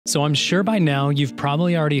So I'm sure by now you've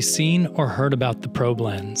probably already seen or heard about the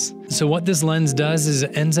probelens. So what this lens does is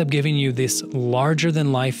it ends up giving you this larger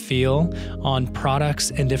than life feel on products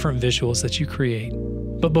and different visuals that you create.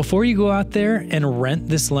 But before you go out there and rent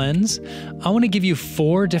this lens, I want to give you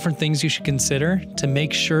 4 different things you should consider to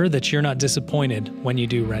make sure that you're not disappointed when you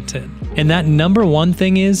do rent it. And that number 1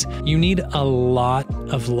 thing is you need a lot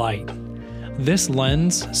of light. This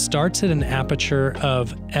lens starts at an aperture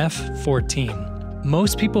of f/14.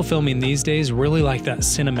 Most people filming these days really like that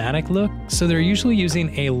cinematic look, so they're usually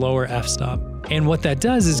using a lower f-stop. And what that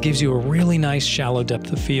does is gives you a really nice shallow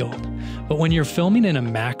depth of field. But when you're filming in a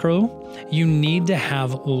macro, you need to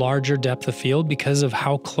have larger depth of field because of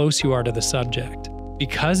how close you are to the subject.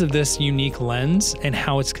 Because of this unique lens and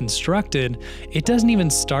how it's constructed, it doesn't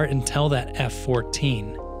even start until that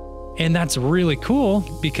f/14. And that's really cool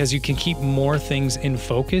because you can keep more things in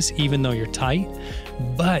focus even though you're tight,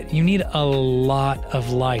 but you need a lot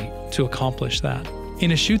of light to accomplish that.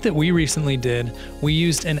 In a shoot that we recently did, we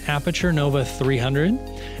used an Aperture Nova 300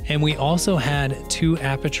 and we also had 2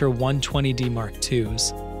 Aperture 120D Mark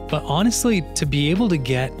IIs. But honestly, to be able to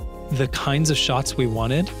get the kinds of shots we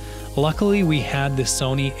wanted, luckily we had the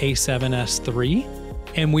Sony a7S III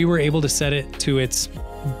and we were able to set it to its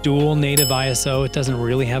dual native ISO. It doesn't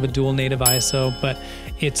really have a dual native ISO, but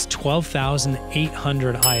it's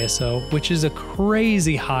 12,800 ISO, which is a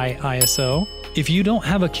crazy high ISO. If you don't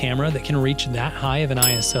have a camera that can reach that high of an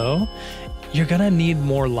ISO, you're gonna need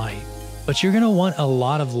more light, but you're gonna want a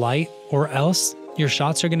lot of light or else your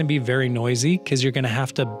shots are gonna be very noisy because you're gonna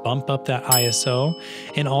have to bump up that ISO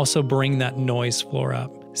and also bring that noise floor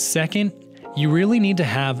up. Second, you really need to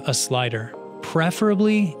have a slider,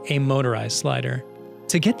 preferably a motorized slider.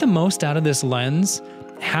 To get the most out of this lens,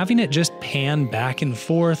 having it just pan back and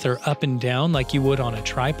forth or up and down like you would on a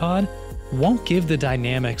tripod won't give the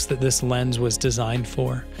dynamics that this lens was designed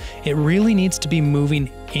for. It really needs to be moving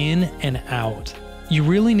in and out. You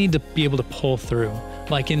really need to be able to pull through,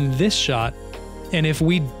 like in this shot. And if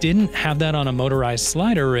we didn't have that on a motorized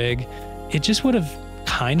slider rig, it just would have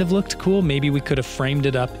kind of looked cool. Maybe we could have framed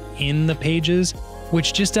it up in the pages,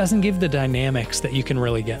 which just doesn't give the dynamics that you can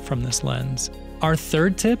really get from this lens. Our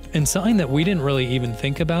third tip, and something that we didn't really even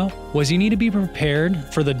think about, was you need to be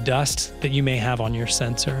prepared for the dust that you may have on your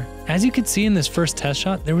sensor. As you could see in this first test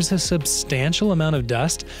shot, there was a substantial amount of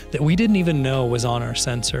dust that we didn't even know was on our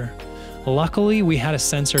sensor. Luckily, we had a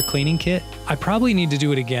sensor cleaning kit. I probably need to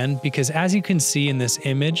do it again because as you can see in this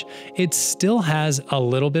image, it still has a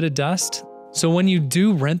little bit of dust. So when you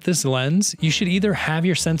do rent this lens, you should either have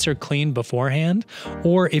your sensor cleaned beforehand,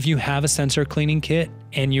 or if you have a sensor cleaning kit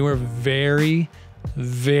and you are very,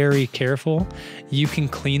 very careful, you can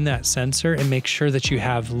clean that sensor and make sure that you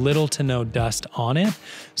have little to no dust on it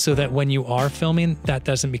so that when you are filming, that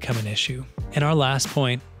doesn't become an issue. And our last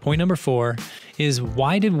point, point number 4, is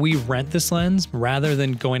why did we rent this lens rather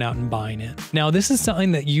than going out and buying it? Now, this is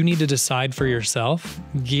something that you need to decide for yourself.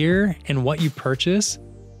 Gear and what you purchase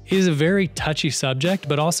is a very touchy subject,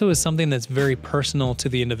 but also is something that's very personal to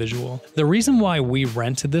the individual. The reason why we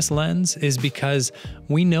rented this lens is because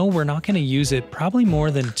we know we're not going to use it probably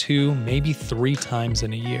more than 2, maybe 3 times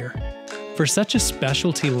in a year. For such a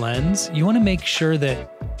specialty lens, you want to make sure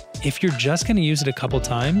that if you're just going to use it a couple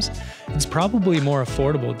times, it's probably more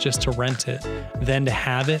affordable just to rent it than to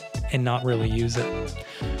have it and not really use it.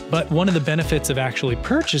 But one of the benefits of actually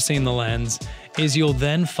purchasing the lens is you'll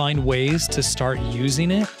then find ways to start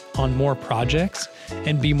using it on more projects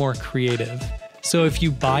and be more creative. So if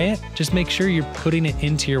you buy it, just make sure you're putting it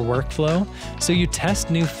into your workflow so you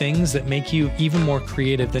test new things that make you even more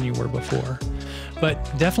creative than you were before. But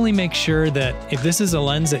definitely make sure that if this is a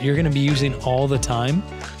lens that you're going to be using all the time,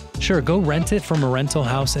 sure, go rent it from a rental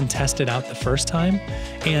house and test it out the first time.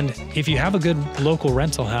 And if you have a good local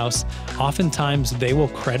rental house, oftentimes they will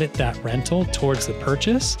credit that rental towards the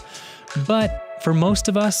purchase. But for most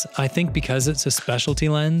of us, I think because it's a specialty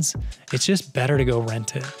lens, it's just better to go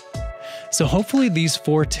rent it. So hopefully these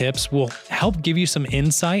 4 tips will help give you some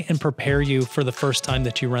insight and prepare you for the first time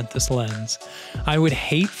that you rent this lens. I would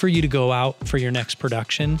hate for you to go out for your next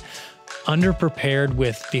production underprepared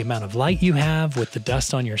with the amount of light you have, with the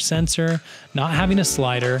dust on your sensor, not having a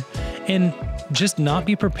slider, and just not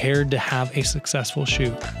be prepared to have a successful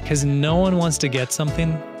shoot because no one wants to get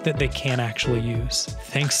something that they can't actually use.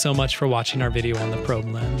 Thanks so much for watching our video on the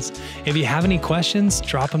probelens. If you have any questions,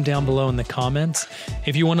 drop them down below in the comments.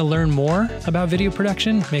 If you want to learn more about video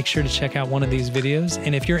production, make sure to check out one of these videos.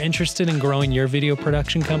 And if you're interested in growing your video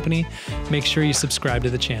production company, make sure you subscribe to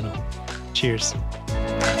the channel. Cheers.